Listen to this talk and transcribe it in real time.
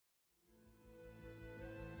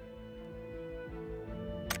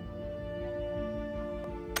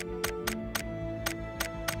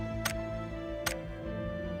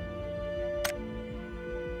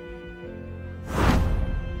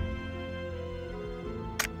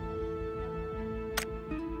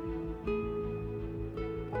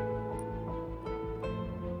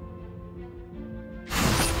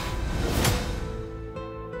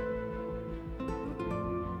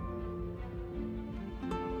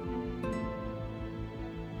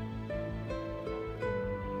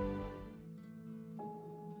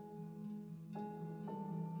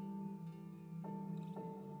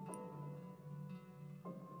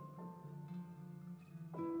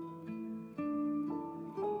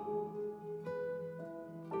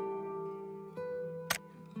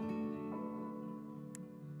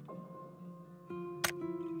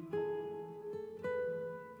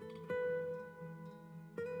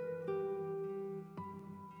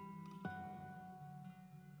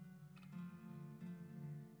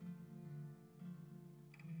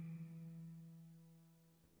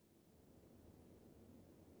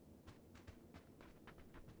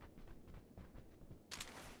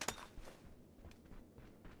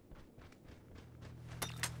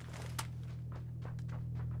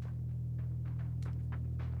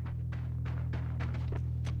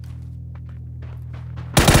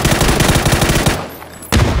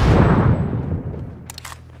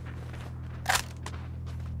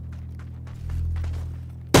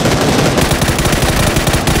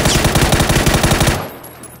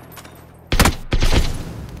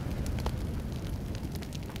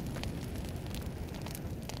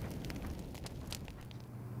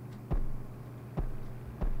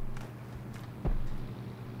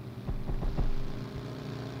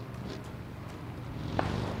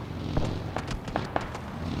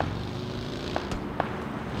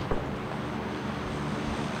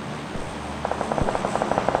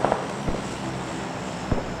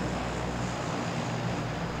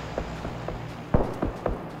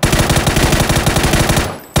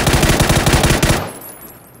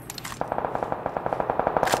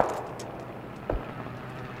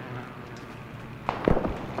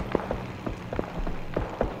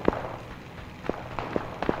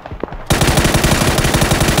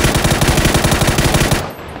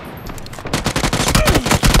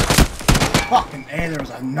saying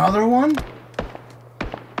there was another one?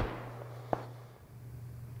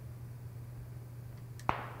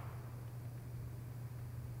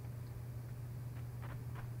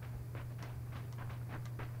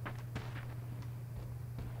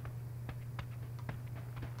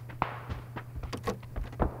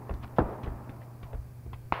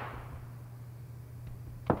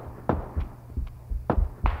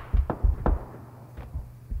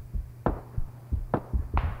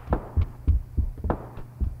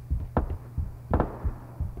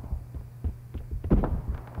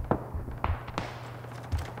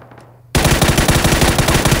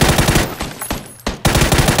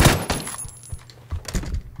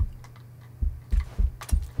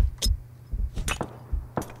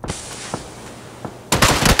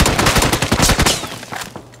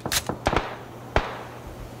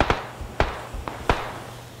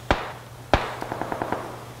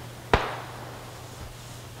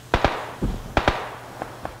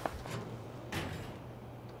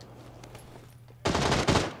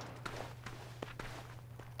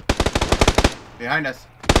 Behind us.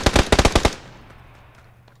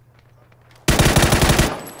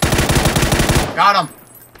 Got him.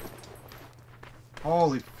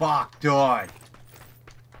 Holy fuck, dude.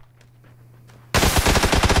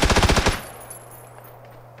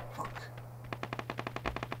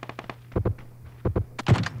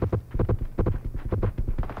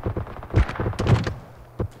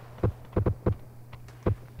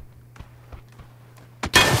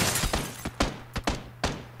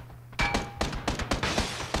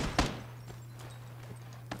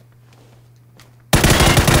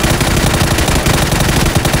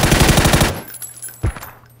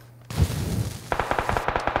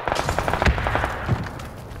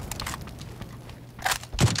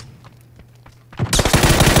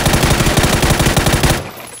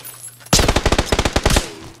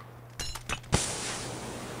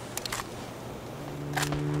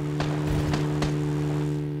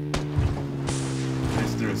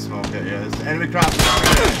 Enemy crossing.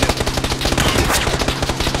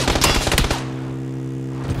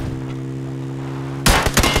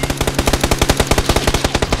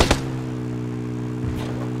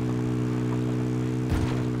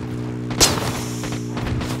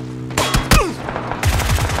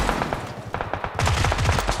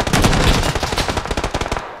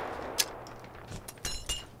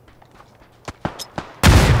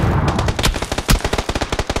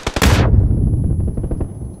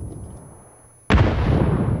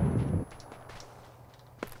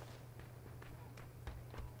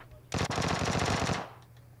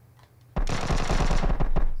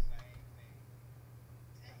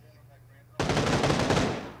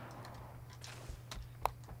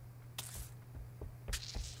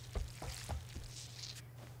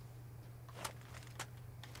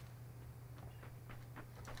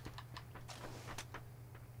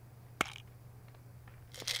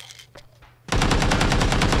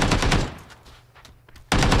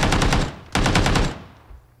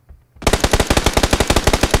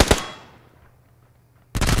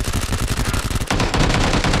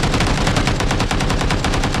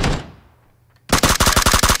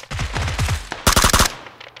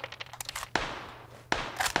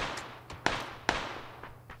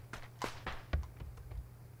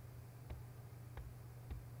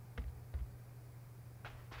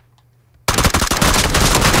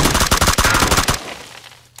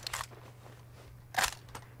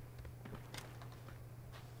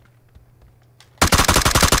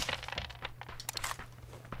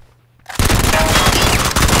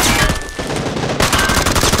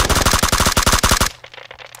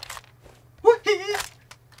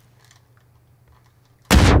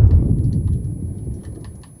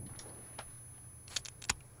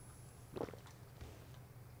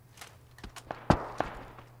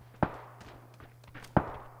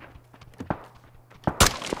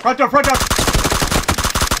 Front door, front door!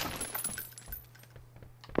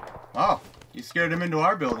 Oh, you scared him into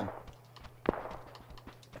our building.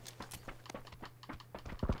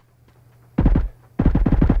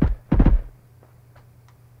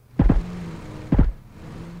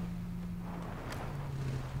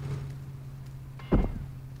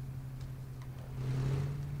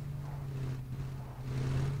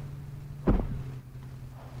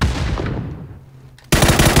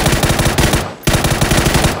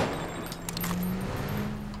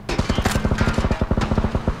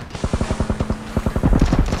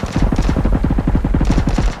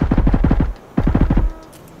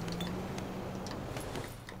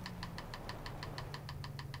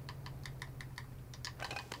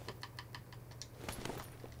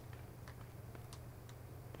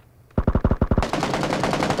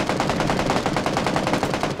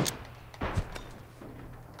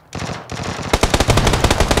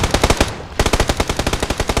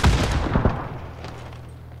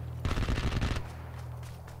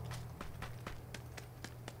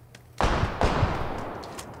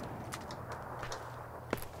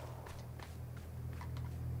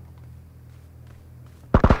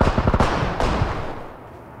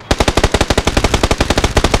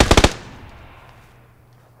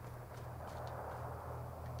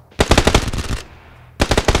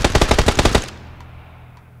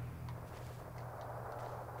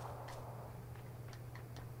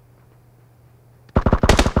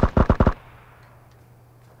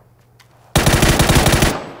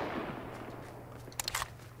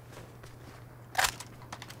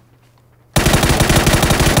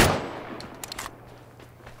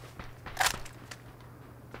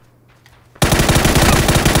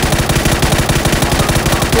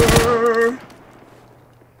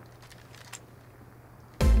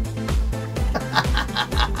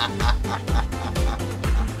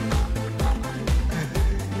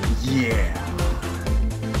 Yeah.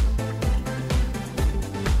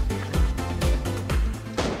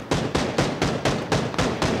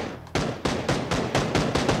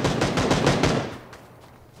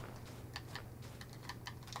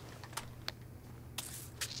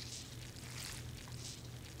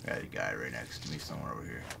 Got a guy right next to me somewhere over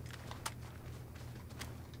here.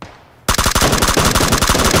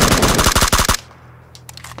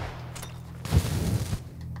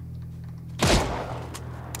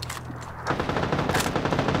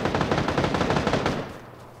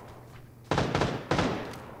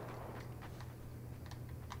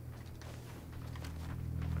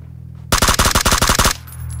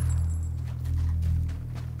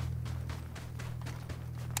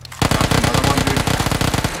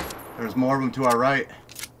 There's more of them to our right.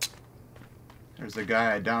 There's the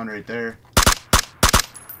guy I downed right there.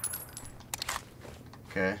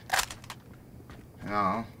 Okay.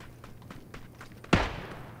 Now,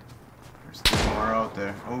 there's 2 more out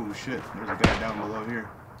there. Oh shit, there's a guy down below here.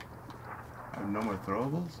 I have no more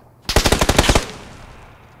throwables?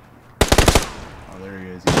 Oh, there he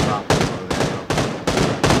is. He's popping over there.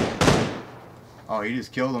 Oh, he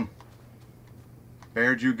just killed him.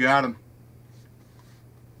 Bear Jew got him.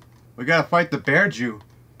 We gotta fight the Bear Jew.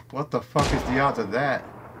 What the fuck is the odds of that?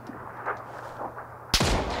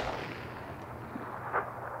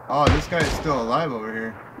 Oh, this guy is still alive over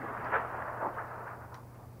here.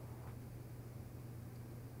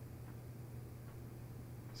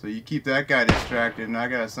 So you keep that guy distracted and I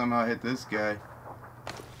gotta somehow hit this guy.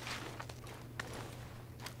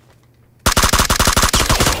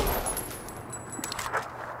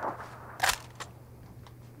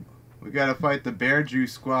 We gotta fight the Bear Jew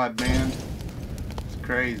squad, man. It's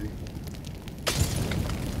crazy.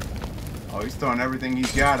 Oh, he's throwing everything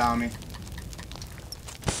he's got on me.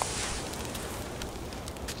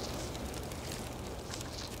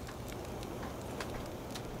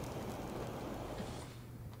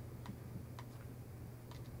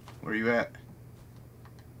 Where you at?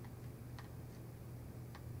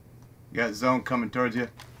 You got zone coming towards you.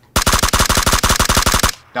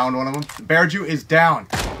 Down one of them. The Bear Jew is down.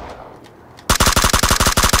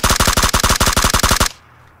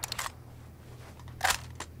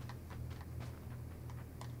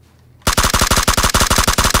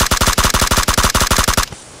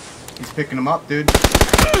 He's picking him up, dude. I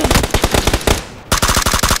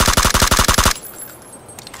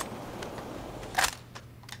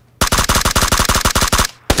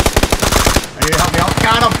need to help me out.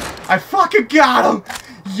 Got him! I fucking got him!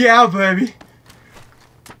 Yeah, baby.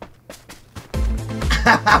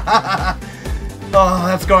 Oh,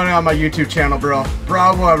 that's going on my YouTube channel, bro.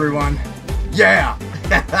 Bravo, everyone. Yeah!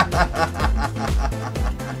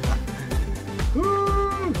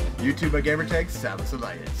 Woo! YouTube by gamertag, Tsavos.